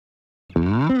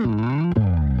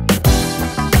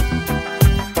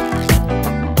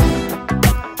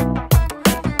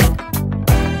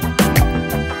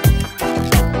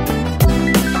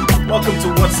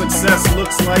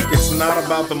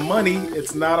about the money.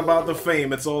 It's not about the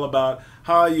fame. It's all about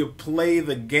how you play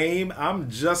the game. I'm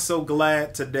just so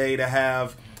glad today to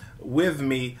have with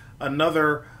me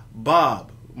another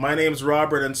Bob. My name's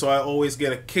Robert, and so I always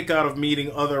get a kick out of meeting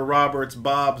other Roberts,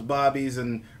 Bobs, Bobbies,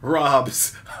 and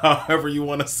Robs, however you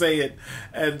want to say it.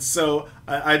 And so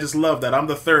I just love that. I'm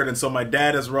the third, and so my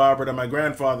dad is Robert, and my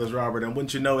grandfather's Robert, and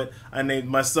wouldn't you know it, I named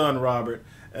my son Robert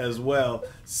as well.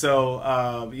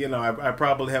 So, you know, I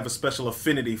probably have a special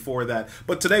affinity for that.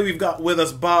 But today we've got with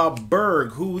us Bob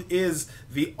Burg, who is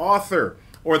the author,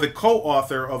 or the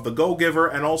co-author of The Go-Giver,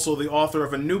 and also the author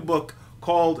of a new book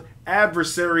called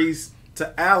Adversaries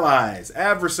to Allies.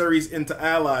 Adversaries into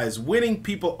Allies, winning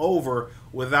people over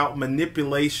without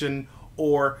manipulation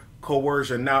or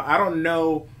coercion. Now, I don't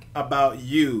know about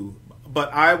you,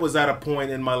 but I was at a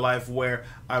point in my life where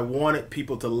I wanted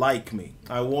people to like me.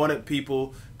 I wanted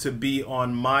people to be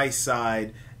on my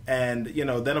side. And, you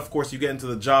know, then of course you get into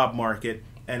the job market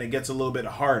and it gets a little bit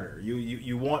harder.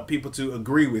 You want people to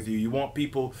agree with you. You want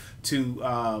people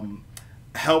to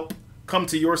help come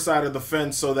to your side of the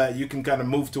fence so that you can kind of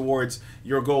move towards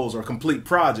your goals or complete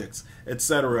projects,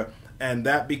 etc. And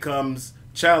that becomes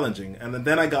challenging. And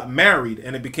then I got married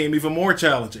and it became even more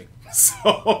challenging.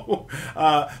 So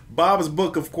Bob's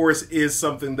book, of course, is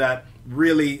something that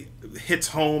really hits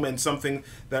home and something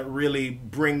that really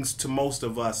brings to most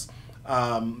of us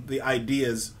the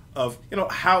ideas of, you know,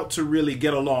 how to really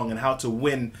get along and how to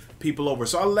win people over.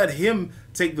 So I'll let him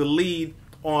take the lead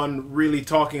on really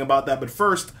talking about that. But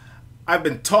first, I've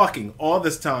been talking all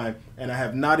this time, and I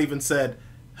have not even said,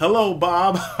 hello,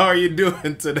 Bob. How are you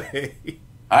doing today?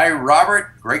 Hi,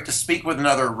 Robert. Great to speak with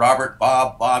another Robert,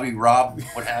 Bob, Bobby, Rob,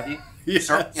 what have you. Yes.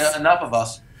 Certainly enough of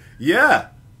us. Yeah,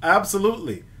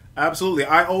 absolutely. Absolutely.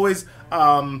 I always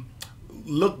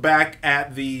look back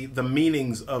at the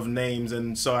meanings of names,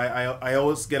 and so I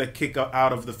always get a kick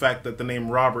out of the fact that the name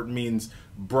Robert means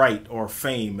bright or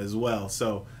fame as well.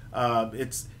 So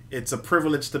it's a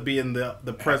privilege to be in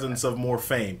the presence of more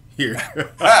fame here.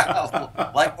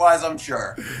 Likewise, I'm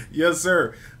sure. Yes,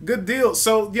 sir. Good deal.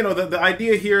 So, you know, the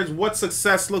idea here is what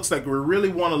success looks like. We really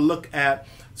want to look at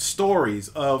stories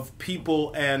of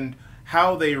people and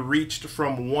how they reached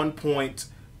from one point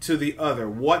to the other,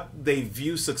 what they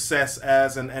view success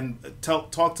as, and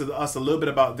talk to us a little bit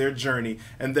about their journey.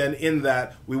 And then in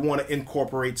that, we want to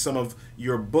incorporate some of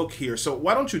your book here. So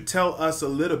why don't you tell us a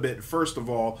little bit, first of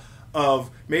all,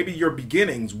 of maybe your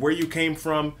beginnings, where you came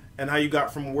from and how you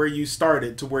got from where you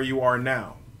started to where you are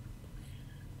now?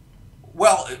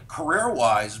 Well,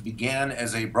 career-wise, began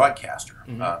as a broadcaster.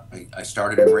 I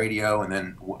started in radio and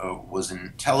then was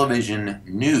in television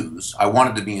news. I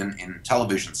wanted to be in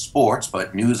television sports,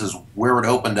 but news is where it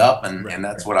opened up, and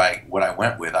that's what I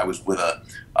went with. I was with a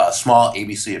small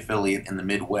ABC affiliate in the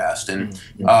Midwest and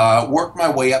worked my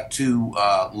way up to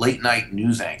late-night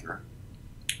news anchor.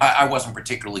 I wasn't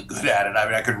particularly good at it. I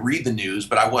mean, I could read the news,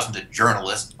 but I wasn't a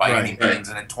journalist by any means.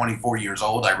 And at 24 years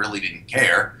old, I really didn't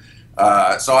care.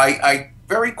 So I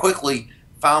very quickly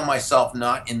found myself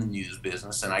not in the news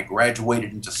business, and I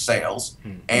graduated into sales.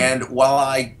 And while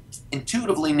I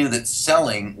intuitively knew that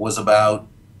selling was about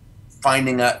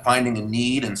finding a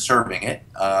need and serving it,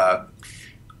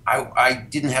 I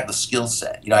didn't have the skill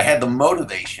set. You know, I had the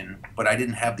motivation, but I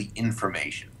didn't have the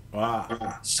information.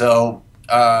 Wow. So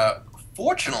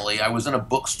fortunately, I was in a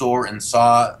bookstore and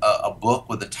saw a book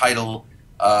with the title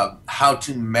 "How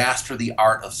to Master the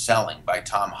Art of Selling" by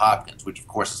Tom Hopkins, which of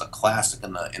course is a classic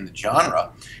in the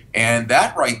genre. And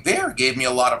that right there gave me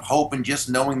a lot of hope in just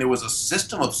knowing there was a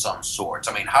system of some sorts.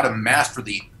 I mean, how to master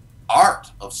the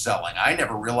art of selling. I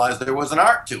never realized there was an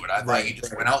art to it. I thought you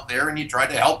just went out there and you tried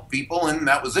to help people and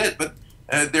that was it. But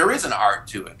there is an art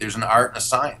to it. There's an art and a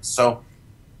science. So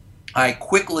I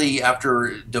quickly,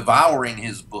 after devouring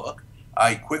his book,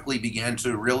 I quickly began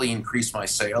to really increase my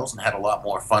sales and had a lot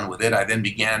more fun with it. I then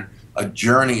began a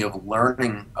journey of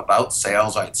learning about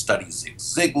sales. I'd study Zig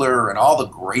Ziglar and all the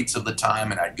greats of the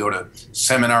time, and I'd go to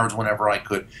seminars whenever I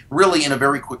could. Really, in a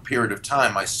very quick period of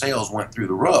time, my sales went through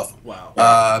the roof.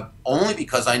 Wow. Only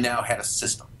because I now had a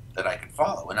system that I could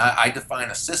follow. And I define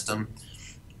a system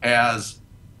as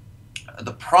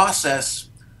the process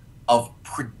of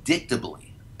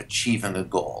predictably achieving a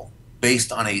goal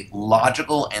based on a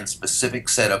logical and specific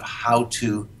set of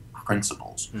how-to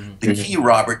principles. The key,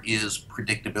 Robert, is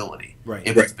predictability.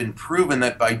 If it's been proven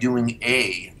that by doing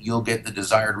A, you'll get the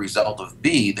desired result of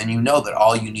B, then you know that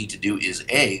all you need to do is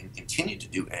A and continue to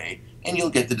do A, and you'll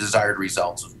get the desired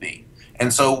results of B.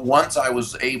 And so once I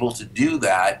was able to do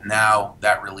that, now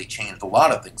that really changed a lot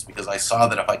of things, because I saw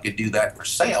that if I could do that for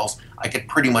sales, I could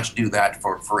pretty much do that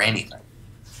for anything.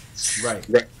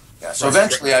 Right. Yeah, so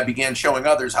eventually I began showing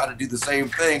others how to do the same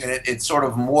thing, and it sort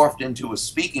of morphed into a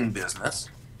speaking business.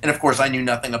 And of course, I knew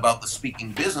nothing about the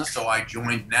speaking business, so I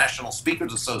joined National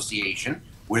Speakers Association,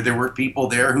 where there were people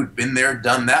there who'd been there,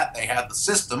 done that. They had the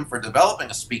system for developing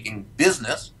a speaking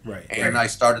business, and I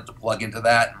started to plug into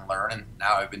that and learn, and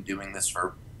now I've been doing this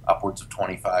for upwards of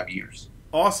 25 years.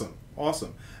 Awesome.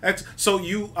 Awesome. So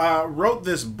you wrote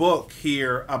this book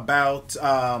here about,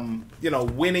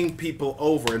 winning people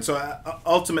over. And so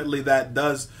ultimately that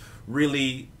does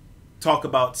really talk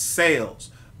about sales.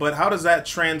 But how does that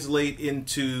translate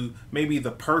into maybe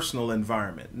the personal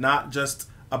environment, not just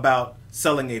about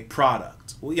selling a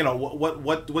product?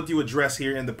 What do you address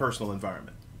here in the personal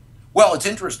environment? Well, it's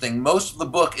interesting. Most of the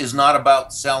book is not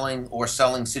about selling or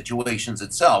selling situations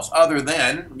itself, other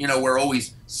than, we're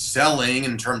always selling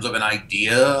in terms of an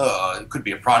idea. It could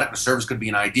be a product, a service, could be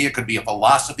an idea, could be a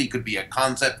philosophy, could be a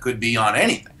concept, could be on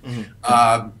anything.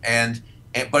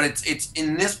 But it's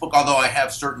in this book, although I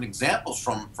have certain examples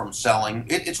from selling,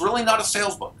 it's really not a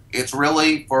sales book. It's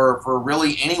really for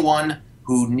really anyone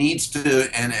who needs to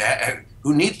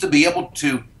be able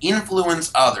to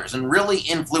influence others. And really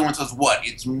influences what?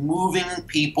 It's moving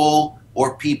people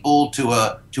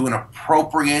to an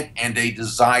appropriate and a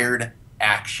desired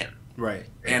action. Right.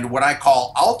 And what I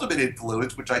call ultimate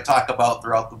influence, which I talk about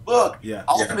throughout the book,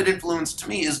 ultimate influence to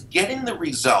me is getting the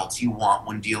results you want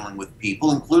when dealing with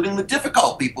people, including the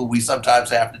difficult people we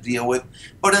sometimes have to deal with,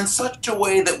 but in such a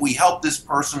way that we help this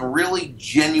person really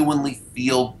genuinely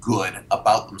feel good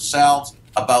about themselves,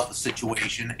 about the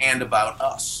situation, and about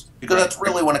us. Because that's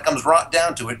really, when it comes right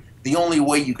down to it, the only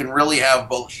way you can really have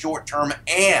both short-term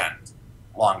and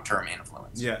long-term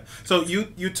influence. Yeah. So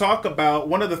you talk about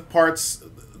one of the parts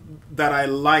that I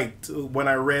liked when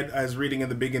I was reading in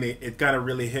the beginning, it kind of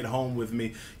really hit home with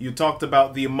me. You talked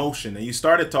about the emotion, and you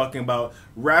started talking about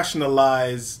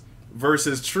rationalize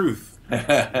versus truth.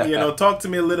 Talk to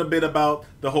me a little bit about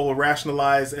the whole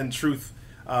rationalize and truth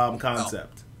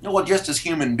concept. Well, just as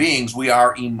human beings, we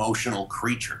are emotional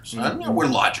creatures. We're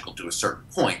logical to a certain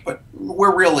point, but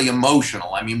we're really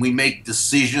emotional. I mean, we make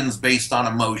decisions based on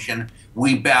emotion.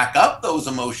 We back up those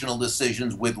emotional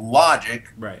decisions with logic.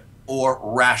 Right. Or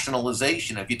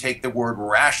rationalization. If you take the word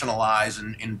rationalize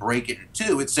and break it in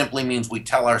two, it simply means we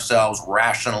tell ourselves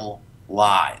rational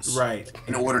lies. Right.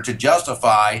 In order to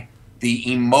justify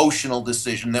the emotional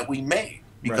decision that we made.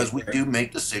 Because we do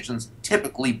make decisions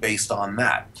typically based on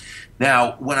that.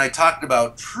 Now, when I talked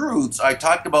about truths, I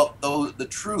talked about the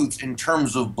truths in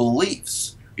terms of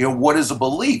beliefs. What is a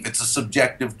belief? It's a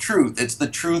subjective truth. It's the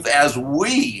truth as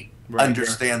we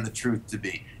understand the truth to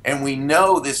be. And we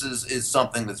know this is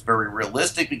something that's very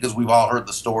realistic, because we've all heard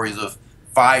the stories of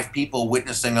 5 people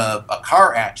witnessing a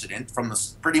car accident from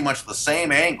pretty much the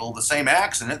same angle, the same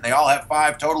accident. They all have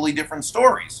 5 totally different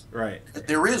stories. Right.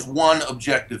 There is one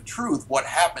objective truth. What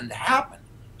happened happened.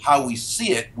 How we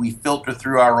see it, we filter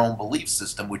through our own belief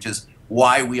system, which is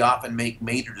why we often make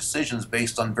major decisions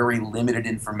based on very limited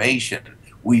information.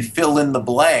 We fill in the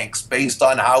blanks based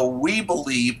on how we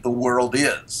believe the world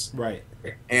is. Right.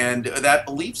 And that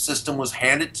belief system was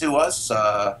handed to us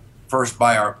first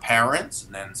by our parents,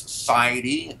 and then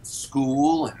society and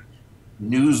school and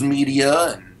news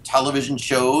media and television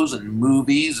shows and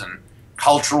movies and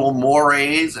cultural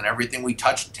mores and everything we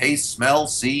touch, taste, smell,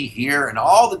 see, hear, and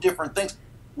all the different things.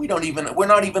 We're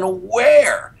not even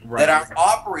aware that our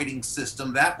operating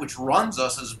system, that which runs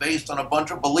us, is based on a bunch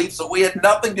of beliefs that we had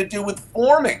nothing to do with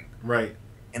forming. Right.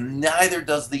 And neither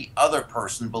does the other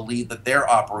person believe that they're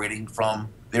operating from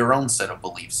their own set of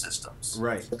belief systems.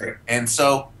 Right. And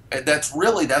so that's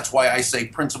why I say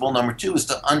principle number 2 is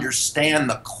to understand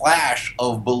the clash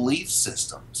of belief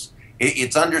systems.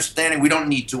 It's understanding. We don't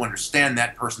need to understand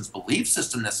that person's belief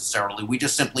system necessarily. We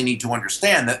just simply need to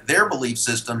understand that their belief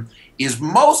system is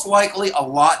most likely a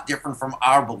lot different from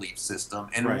our belief system.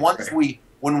 And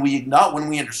when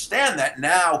we understand that,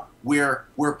 now we're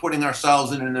putting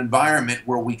ourselves in an environment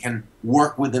where we can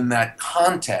work within that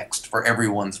context for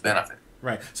everyone's benefit.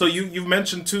 Right. So you've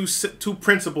mentioned two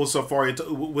principles so far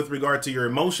with regard to your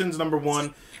emotions, number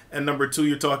 1, and number 2,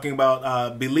 you're talking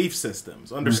about belief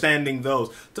systems, understanding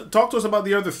those. Talk to us about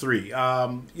the other 3.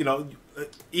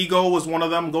 Ego was one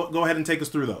of them. Go ahead and take us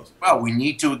through those. Well, we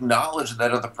need to acknowledge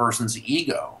that other person's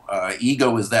ego.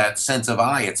 Ego is that sense of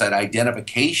I. It's that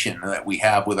identification that we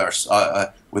have with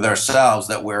ourselves,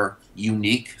 that we're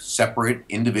unique, separate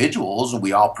individuals, and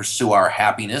we all pursue our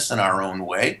happiness in our own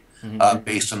way.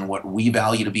 Based on what we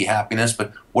value to be happiness.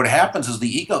 But what happens is the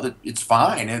ego, it's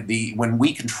fine. When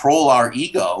we control our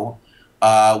ego,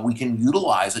 we can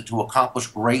utilize it to accomplish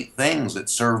great things that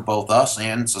serve both us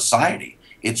and society.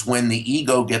 It's when the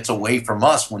ego gets away from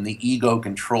us, when the ego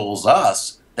controls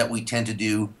us, that we tend to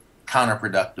do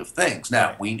counterproductive things.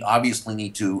 Now, we obviously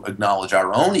need to acknowledge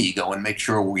our own ego and make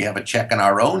sure we have a check on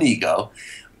our own ego.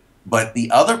 But the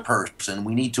other person,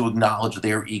 we need to acknowledge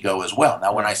their ego as well.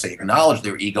 Now, when I say acknowledge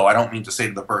their ego, I don't mean to say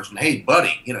to the person, hey,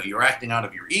 buddy, you're acting out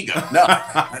of your ego. No,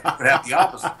 I would have the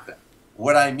opposite.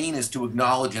 What I mean is to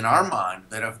acknowledge in our mind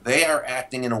that if they are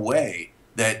acting in a way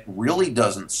that really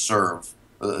doesn't serve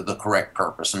the correct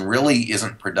purpose and really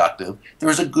isn't productive,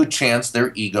 there's a good chance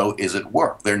their ego is at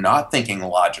work. They're not thinking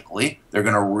logically. They're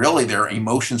going to really, their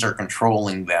emotions are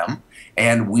controlling them,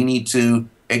 and we need to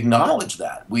acknowledge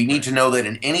that. We need to know that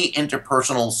in any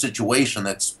interpersonal situation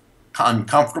that's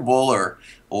uncomfortable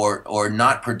or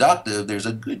not productive, there's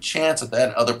a good chance that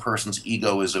that other person's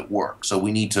ego is at work. So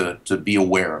we need to be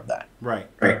aware of that. Right.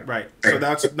 So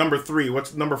that's number 3.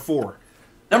 What's number 4?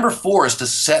 Number 4 is to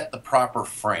set the proper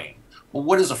frame. Well,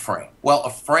 what is a frame? Well, a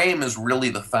frame is really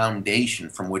the foundation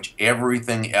from which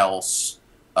everything else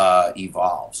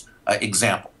evolves.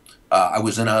 Example. I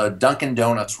was in a Dunkin'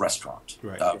 Donuts restaurant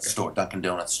store, Dunkin'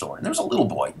 Donuts store, and there was a little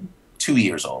boy, 2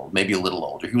 years old, maybe a little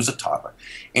older. He was a toddler,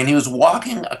 and he was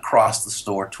walking across the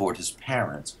store toward his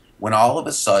parents when all of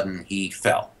a sudden he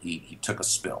fell. He took a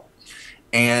spill,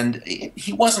 and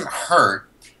he wasn't hurt,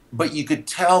 but you could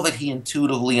tell that he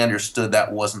intuitively understood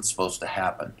that wasn't supposed to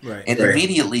happen. And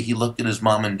immediately he looked at his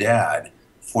mom and dad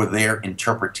for their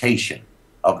interpretation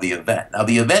of the event. Now,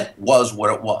 the event was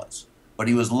what it was, but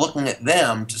he was looking at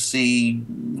them to see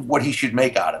what he should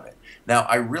make out of it. Now,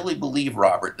 I really believe,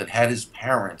 Robert, that had his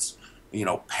parents,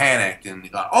 panicked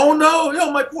and gone, oh,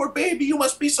 no, my poor baby, you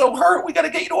must be so hurt, we got to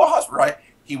get you to a hospital, right?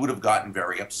 He would have gotten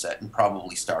very upset and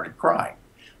probably started crying.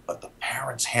 But the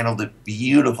parents handled it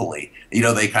beautifully.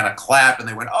 They kind of clapped and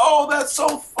they went, oh, that's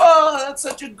so fun, that's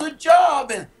such a good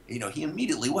job. And, he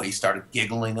immediately, he started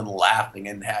giggling and laughing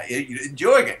and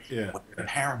enjoying it. Yeah. What the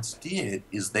parents did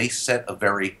is they set a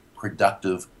very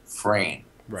productive frame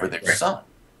for their son.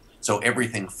 So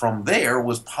everything from there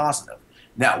was positive.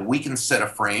 Now, we can set a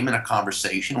frame in a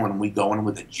conversation when we go in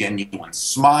with a genuine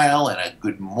smile and a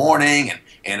good morning,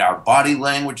 and our body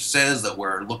language says that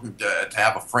we're looking to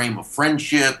have a frame of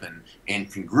friendship and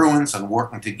congruence and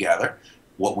working together.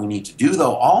 What we need to do,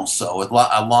 though, also,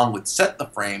 along with set the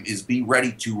frame, is be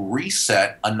ready to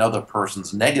reset another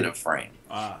person's negative frame.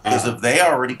 Because if they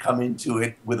already come into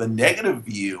it with a negative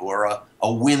view or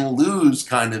a win-lose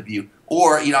kind of view,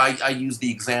 or, I use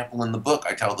the example in the book.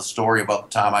 I tell the story about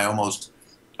the time I almost,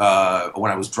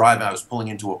 when I was driving, I was pulling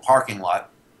into a parking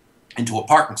lot, into a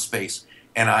parking space,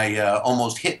 and I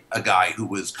almost hit a guy who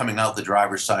was coming out the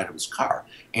driver's side of his car.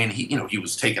 And he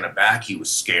was taken aback, he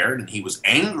was scared, and he was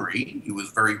angry. He was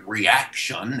very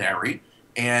reactionary,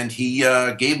 and he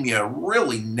gave me a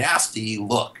really nasty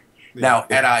look. Now,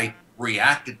 had I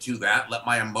reacted to that, let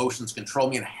my emotions control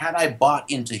me, and had I bought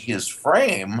into his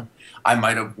frame, I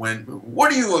might have went,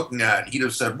 what are you looking at? He'd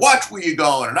have said, watch where you're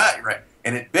going.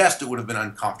 And at best, it would have been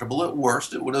uncomfortable. At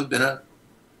worst, it would have been a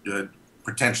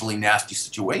potentially nasty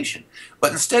situation.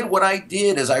 But instead, what I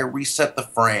did is I reset the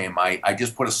frame. I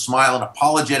just put a smile, an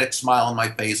apologetic smile on my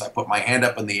face. I put my hand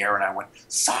up in the air and I went,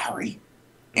 sorry.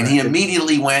 And he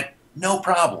immediately went, no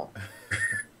problem.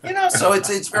 So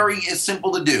it's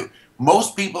simple to do.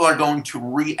 Most people are going to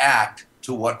react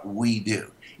to what we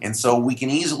do. And so we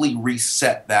can easily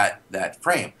reset that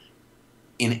frame.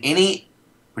 In any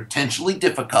potentially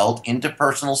difficult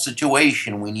interpersonal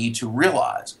situation, we need to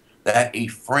realize that a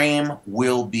frame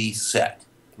will be set.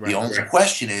 The only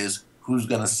question is, who's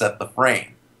going to set the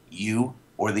frame? You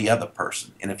or the other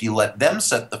person? And if you let them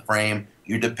set the frame,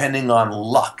 you're depending on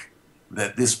luck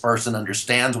that this person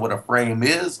understands what a frame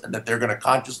is and that they're going to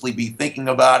consciously be thinking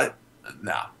about it.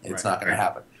 No, it's not going to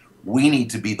happen. We need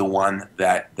to be the one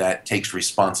that takes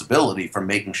responsibility for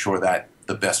making sure that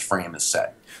the best frame is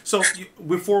set. So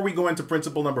before we go into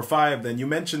principle number 5, then, you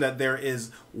mentioned that there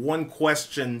is one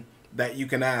question that you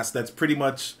can ask that's pretty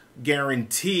much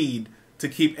guaranteed to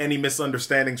keep any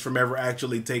misunderstandings from ever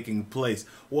actually taking place.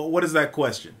 What is that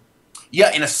question?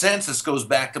 Yeah, in a sense, this goes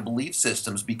back to belief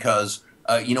systems because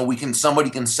somebody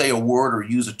can say a word or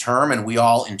use a term, and we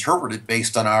all interpret it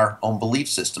based on our own belief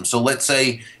system. So let's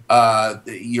say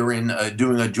you're in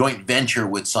doing a joint venture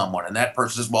with someone, and that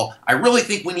person says, "Well, I really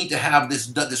think we need to have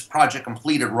this project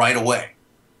completed right away."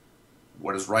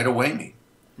 What does right away mean?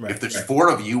 If there's 4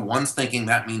 of you, one's thinking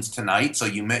that means tonight, so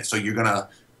you're gonna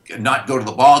not go to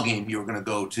the ball game you're going to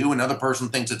go to. Another person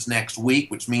thinks it's next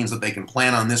week, which means that they can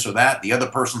plan on this or that. The other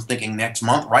person's thinking next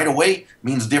month. Right away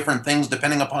means different things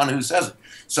depending upon who says it.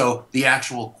 So the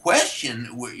actual question,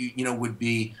 would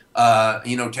be,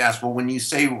 to ask, well, when you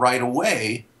say right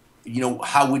away,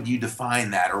 how would you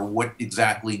define that, or what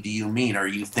exactly do you mean? Are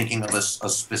you thinking of a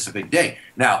specific day?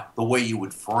 Now, the way you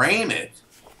would frame it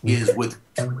is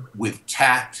with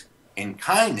tact and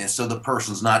kindness, so the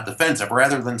person's not defensive,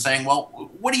 rather than saying,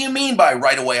 well, what do you mean by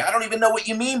right away? I don't even know what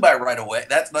you mean by right away.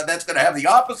 That's going to have the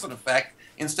opposite effect.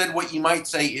 Instead, what you might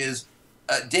say is,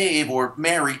 Dave or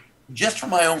Mary, just for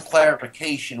my own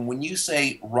clarification, when you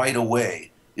say right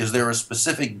away, is there a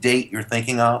specific date you're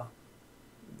thinking of?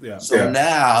 Yeah. So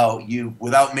now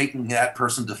without making that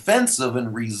person defensive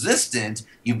and resistant,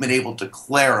 you've been able to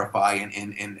clarify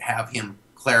and have him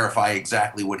clarify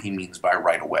exactly what he means by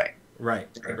right away. Right.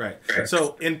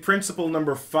 So in principle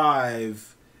number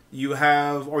 5, you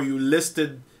have, or you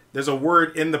listed, there's a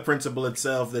word in the principle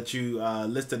itself that you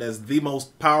listed as the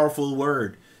most powerful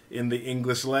word in the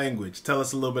English language. Tell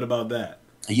us a little bit about that.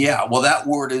 Yeah, well, that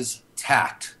word is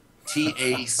tact.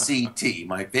 T-A-C-T,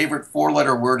 my favorite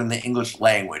 4-letter word in the English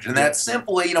language. And that's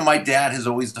simply, my dad has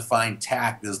always defined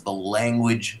tact as the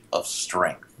language of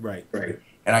strength. Right.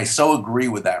 And I so agree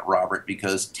with that, Robert,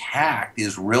 because tact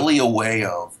is really a way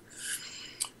of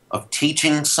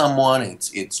teaching someone.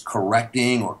 It's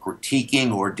correcting or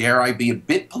critiquing, or dare I be a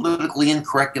bit politically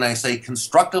incorrect and I say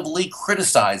constructively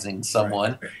criticizing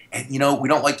someone. Right. And, we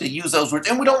don't like to use those words,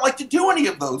 and we don't like to do any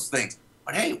of those things.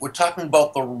 But hey, we're talking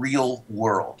about the real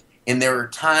world. And there are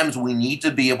times we need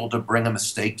to be able to bring a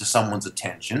mistake to someone's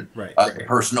attention. Right. The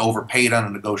person overpaid on a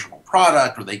negotiable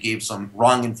product, or they gave some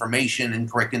wrong information,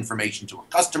 incorrect information to a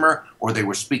customer, or they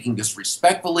were speaking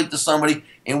disrespectfully to somebody.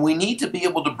 And we need to be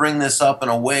able to bring this up in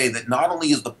a way that not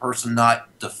only is the person not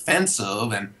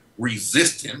defensive and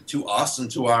resistant to us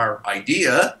and to our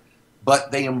idea,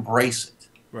 but they embrace it.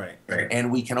 Right.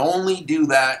 And we can only do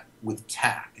that with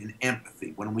tact and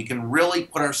empathy, when we can really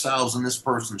put ourselves in this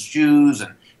person's shoes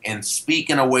and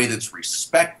speak in a way that's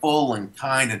respectful and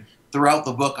kind. And throughout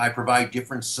the book, I provide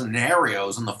different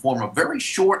scenarios in the form of very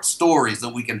short stories that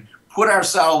we can put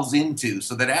ourselves into,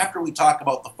 so that after we talk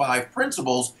about the 5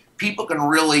 principles, people can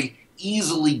really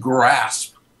easily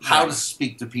grasp how to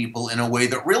speak to people in a way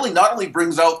that really not only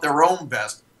brings out their own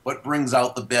best, but brings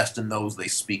out the best in those they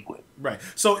speak with. Right.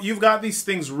 So you've got these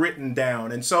things written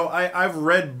down. And so I've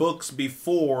read books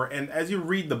before, and as you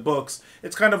read the books,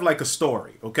 it's kind of like a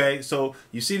story, okay? So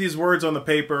you see these words on the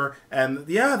paper, and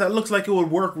yeah, that looks like it would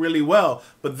work really well.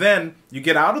 But then you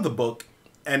get out of the book,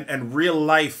 and real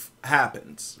life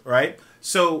happens, right?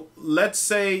 So let's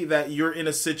say that you're in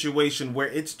a situation where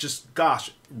it's just, gosh,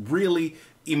 really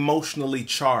emotionally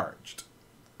charged,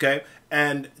 okay?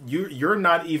 And you're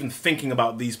not even thinking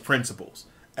about these principles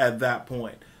at that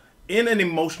point. In an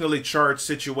emotionally charged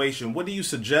situation, what do you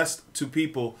suggest to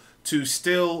people to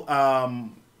still, I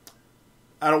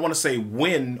don't want to say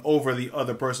win over the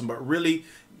other person, but really,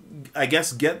 I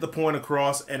guess, get the point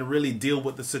across and really deal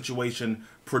with the situation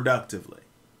productively?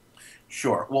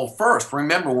 Sure. Well, first,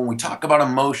 remember, when we talk about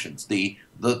emotions, the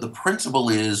principle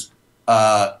is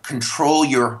control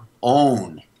your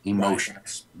own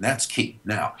emotions. Right. That's key.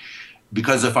 Now,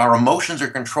 because if our emotions are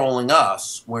controlling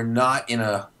us, we're not in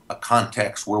a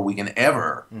context where we can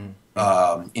ever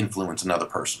influence another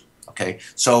person. Okay,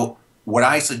 so what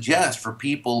I suggest for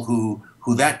people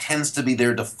who that tends to be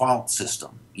their default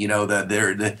system,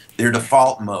 their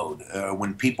default mode,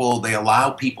 when they allow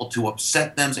people to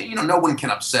upset them, say, no one can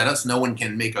upset us, no one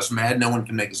can make us mad, no one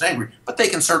can make us angry, but they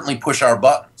can certainly push our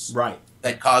buttons. Right.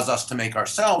 That cause us to make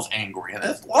ourselves angry, and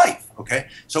that's life. Okay,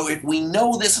 so if we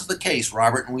know this is the case,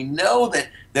 Robert, and we know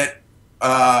that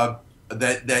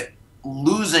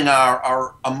losing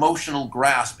our emotional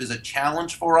grasp is a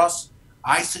challenge for us,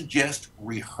 I suggest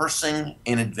rehearsing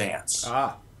in advance.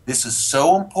 This is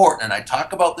so important, and I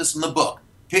talk about this in the book.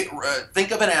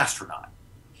 Think of an astronaut.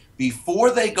 Before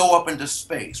they go up into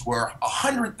space, where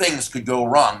 100 things could go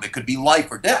wrong, that could be life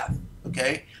or death,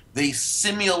 okay, they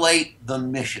simulate the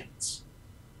missions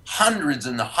hundreds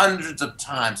and hundreds of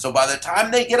times. So by the time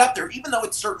they get up there, even though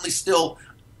it's certainly still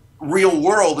real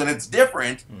world and it's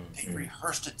different, they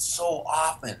rehearsed it so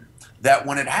often that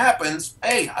when it happens,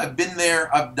 hey, I've been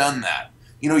there, I've done that.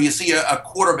 You see a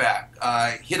quarterback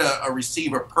hit a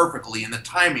receiver perfectly and the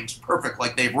timing's perfect,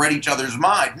 like they've read each other's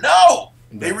mind. No!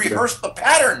 They rehearsed the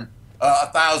pattern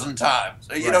 1,000 times.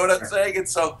 You know what I'm saying?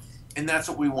 And that's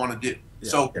what we want to do.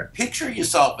 So picture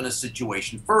yourself in a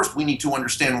situation. First, we need to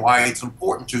understand why it's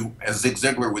important to, as Zig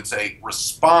Ziglar would say,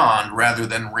 respond rather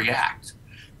than react.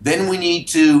 Then we need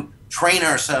to train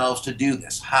ourselves to do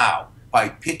this. How? By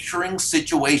picturing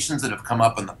situations that have come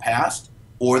up in the past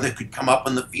or that could come up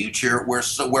in the future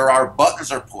where our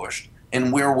buttons are pushed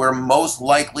and where we're most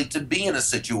likely to be in a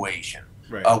situation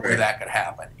where that could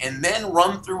happen. And then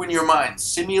run through in your mind,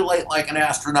 simulate like an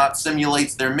astronaut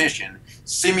simulates their mission,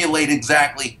 simulate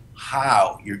exactly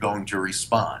how you're going to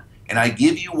respond. And I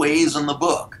give you ways in the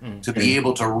book to be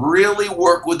able to really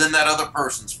work within that other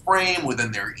person's frame,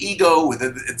 within their ego,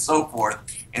 within and so forth.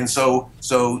 And so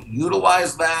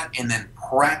utilize that and then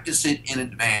practice it in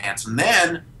advance. And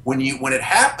then when it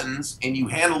happens and you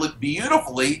handle it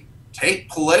beautifully, take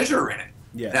pleasure in it.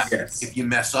 Yes. Now, if you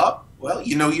mess up, well,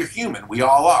 you know, you're human. We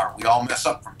all are. We all mess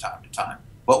up from time to time.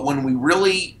 But when we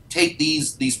really take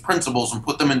these principles and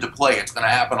put them into play, it's going to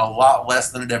happen a lot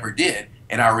less than it ever did,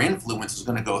 and our influence is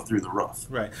going to go through the roof.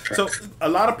 Right. So a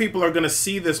lot of people are going to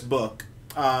see this book,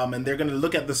 and they're going to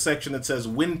look at the section that says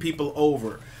 "Win People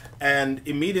Over," and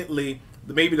immediately,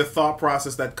 maybe the thought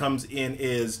process that comes in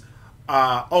is,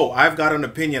 "Oh, I've got an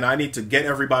opinion. I need to get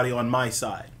everybody on my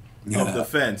side of the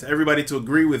fence, everybody to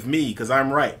agree with me because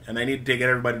I'm right, and I need to get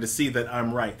everybody to see that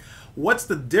I'm right." What's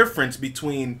the difference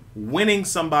between winning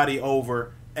somebody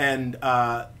over and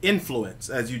influence,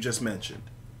 as you just mentioned?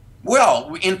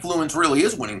 Well, influence really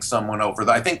is winning someone over.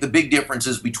 I think the big difference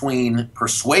is between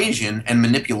persuasion and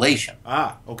manipulation.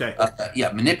 Ah, okay.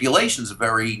 Yeah, manipulation is a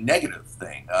very negative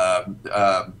thing.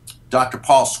 Dr.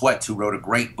 Paul Sweat, who wrote a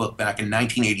great book back in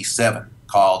 1987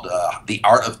 called The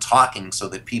Art of Talking So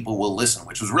That People Will Listen,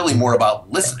 which was really more about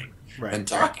listening than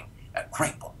talking. A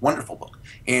great book, wonderful book.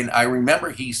 And I remember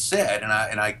he said, and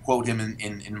I quote him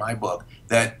in my book,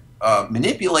 that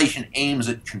manipulation aims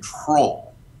at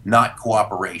control, not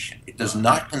cooperation. It does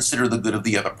not consider the good of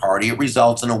the other party. It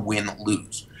results in a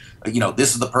win-lose. You know,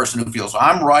 this is the person who feels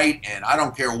I'm right, and I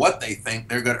don't care what they think,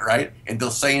 they're good, right? And they'll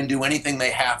say and do anything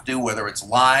they have to, whether it's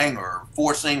lying or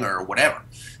forcing or whatever.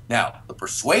 Now, the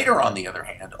persuader, on the other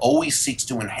hand, always seeks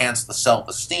to enhance the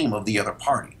self-esteem of the other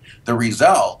party. The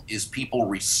result is people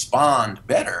respond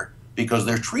better because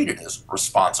they're treated as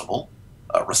responsible,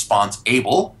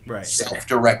 response-able,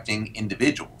 self-directing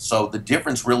individuals. So the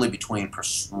difference really between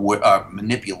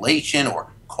manipulation or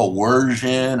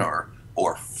coercion or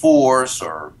force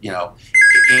or, you know,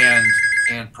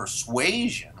 and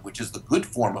persuasion, which is the good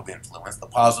form of influence, the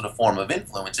positive form of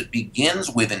influence, it begins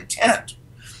with intent,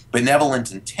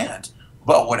 benevolent intent.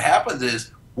 But what happens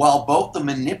is, while both the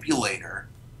manipulator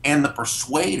and the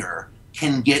persuader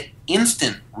can get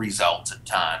instant results at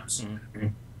times,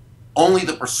 only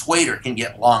the persuader can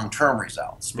get long-term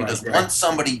results. Because once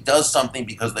somebody does something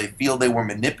because they feel they were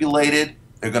manipulated,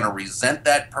 they're going to resent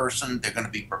that person, they're going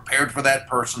to be prepared for that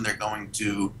person, they're going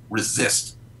to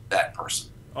resist that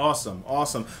person. Awesome,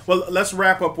 awesome. Well, let's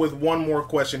wrap up with one more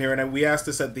question here, and we ask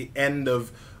this at the end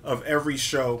of every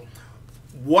show.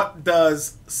 What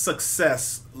does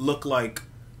success look like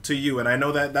to you? And I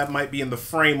know that might be in the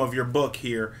frame of your book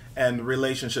here and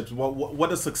relationships. What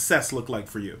does success look like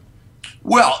for you?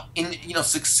 Well,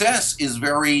 success is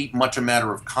very much a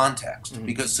matter of context,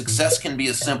 because success can be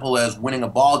as simple as winning a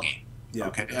ball game. Yeah.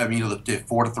 Okay, I mean,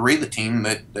 4-3, the team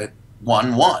that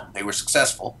won. They were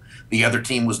successful. The other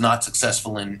team was not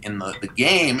successful in the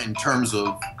game in terms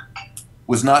of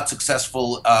the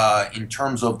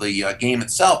game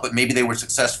itself, but maybe they were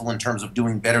successful in terms of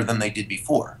doing better than they did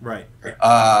before. Right.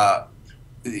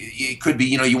 It could be,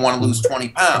 you want to lose 20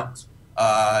 pounds.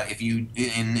 If you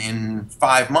in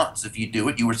 5 months, if you do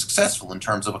it, you were successful in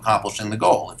terms of accomplishing the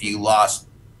goal. If you lost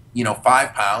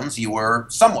 5 pounds, you were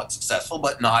somewhat successful,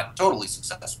 but not totally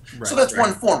successful. Right, so that's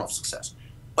one form of success.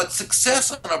 But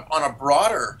success on a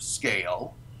broader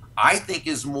scale, I think,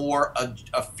 is more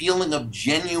a feeling of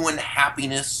genuine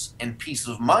happiness and peace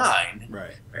of mind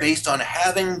based on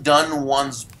having done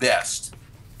one's best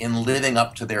in living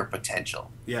up to their potential.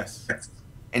 Yes.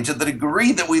 And to the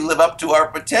degree that we live up to our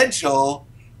potential,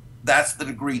 that's the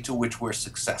degree to which we're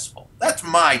successful. That's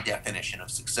my definition of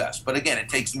success. But again, it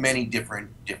takes many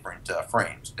different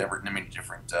frames, many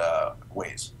different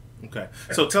ways. Okay.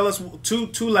 So tell us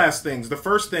two last things. The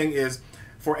first thing is,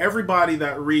 for everybody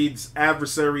that reads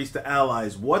Adversaries to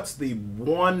Allies, what's the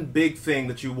one big thing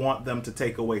that you want them to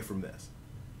take away from this?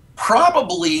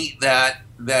 Probably that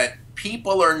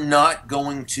people are not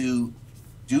going to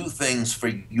do things for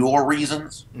your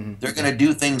reasons. They're going to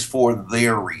do things for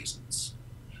their reasons.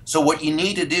 So what you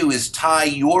need to do is tie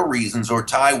your reasons, or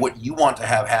tie what you want to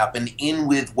have happen, in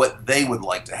with what they would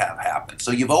like to have happen.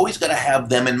 So you've always got to have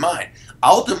them in mind.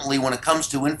 Ultimately, when it comes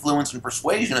to influence and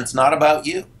persuasion, it's not about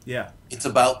you. Yeah. It's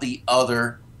about the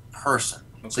other person.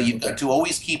 Okay, so you've got to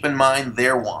always keep in mind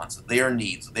their wants, their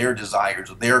needs, their desires,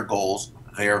 their goals,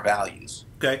 their values.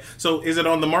 Okay. So is it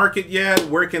on the market yet?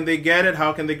 Where can they get it?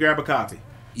 How can they grab a copy?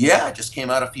 Yeah, it just came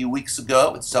out a few weeks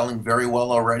ago. It's selling very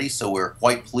well already, so we're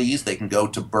quite pleased. They can go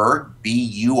to Burg,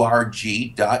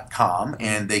 BURG.com,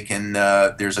 and they can,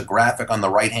 there's a graphic on the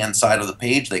right-hand side of the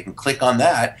page. They can click on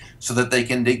that so that they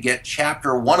can get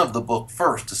chapter 1 of the book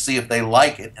first to see if they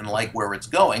like it and like where it's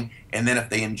going. And then if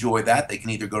they enjoy that, they can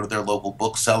either go to their local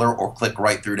bookseller or click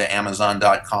right through to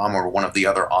Amazon.com or one of the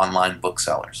other online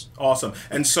booksellers. Awesome.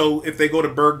 And so if they go to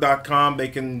Burg.com, they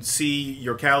can see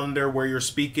your calendar, where you're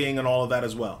speaking, and all of that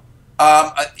as well.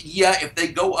 Yeah, if they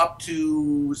go up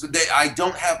to, I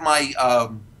don't have my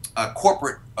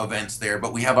corporate events there,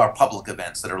 but we have our public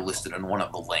events that are listed in one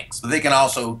of the links. So they can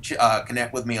also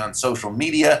connect with me on social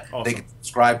media. Awesome. They can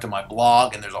subscribe to my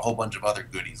blog, and there's a whole bunch of other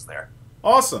goodies there.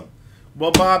 Awesome.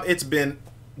 Well, Bob, it's been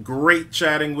great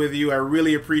chatting with you. I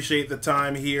really appreciate the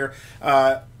time here.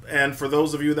 And for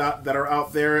those of you that are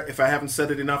out there, if I haven't said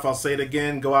it enough, I'll say it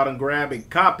again. Go out and grab a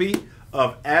copy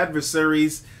of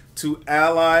Adversaries to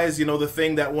Allies. You know, the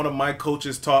thing that one of my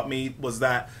coaches taught me was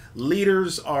that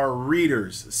leaders are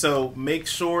readers. So make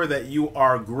sure that you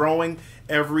are growing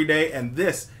every day. And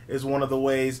this is one of the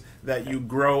ways that you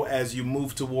grow as you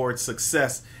move towards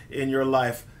success in your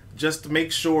life. Just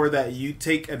make sure that you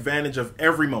take advantage of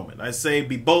every moment. I say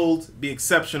be bold, be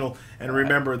exceptional, and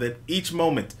remember that each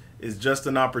moment is just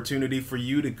an opportunity for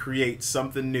you to create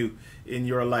something new in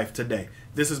your life today.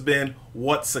 This has been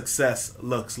What Success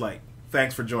Looks Like.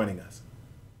 Thanks for joining us.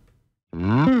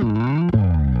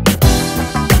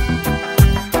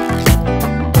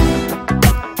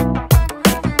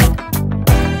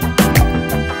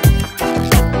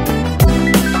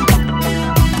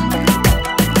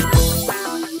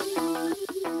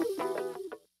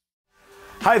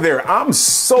 Hi there, I'm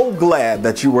so glad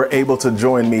that you were able to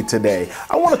join me today.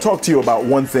 I want to talk to you about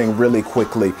one thing really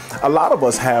quickly. A lot of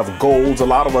us have goals, a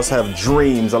lot of us have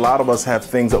dreams, a lot of us have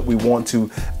things that we want to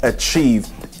achieve.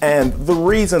 And the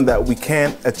reason that we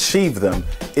can't achieve them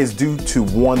is due to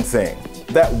one thing.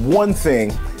 That one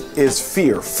thing is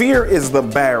fear. Fear is the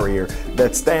barrier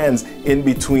that stands in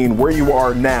between where you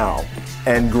are now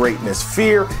and greatness.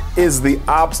 Fear is the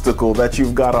obstacle that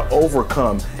you've got to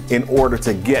overcome in order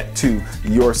to get to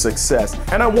your success.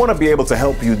 And I want to be able to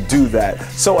help you do that.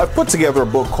 So I've put together a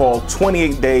book called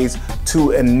 28 Days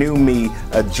to a New Me,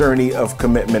 A Journey of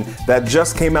Commitment, that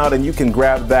just came out, and you can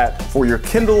grab that for your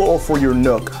Kindle or for your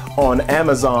Nook on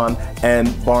Amazon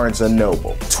and Barnes &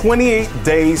 Noble. 28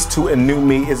 Days to a New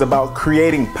Me is about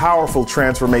creating powerful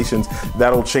transformations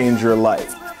that'll change your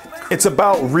life. It's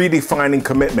about redefining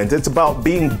commitment. It's about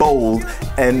being bold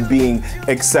and being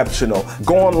exceptional.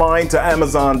 Go online to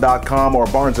Amazon.com or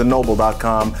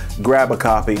BarnesandNoble.com, grab a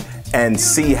copy, and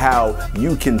see how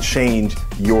you can change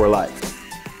your life.